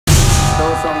So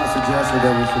someone suggested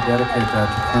that we should dedicate that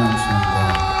to Prince,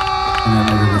 and then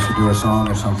maybe we should do a song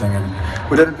or something. And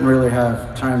we didn't really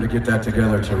have time to get that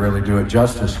together to really do it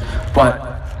justice.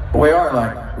 But we are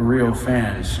like real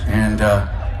fans, and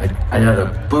I had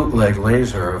a bootleg a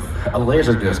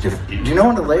laser disc. Do you know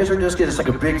what a laser disc is? It's like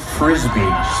a big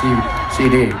frisbee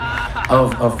CD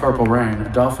of Purple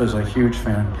Rain. Duff is a huge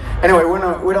fan. Anyway, we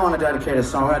don't want to dedicate a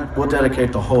song. We'll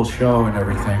dedicate the whole show and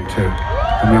everything to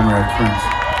the memory of Prince.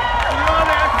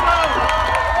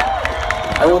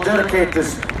 I will dedicate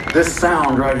this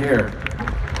sound right here.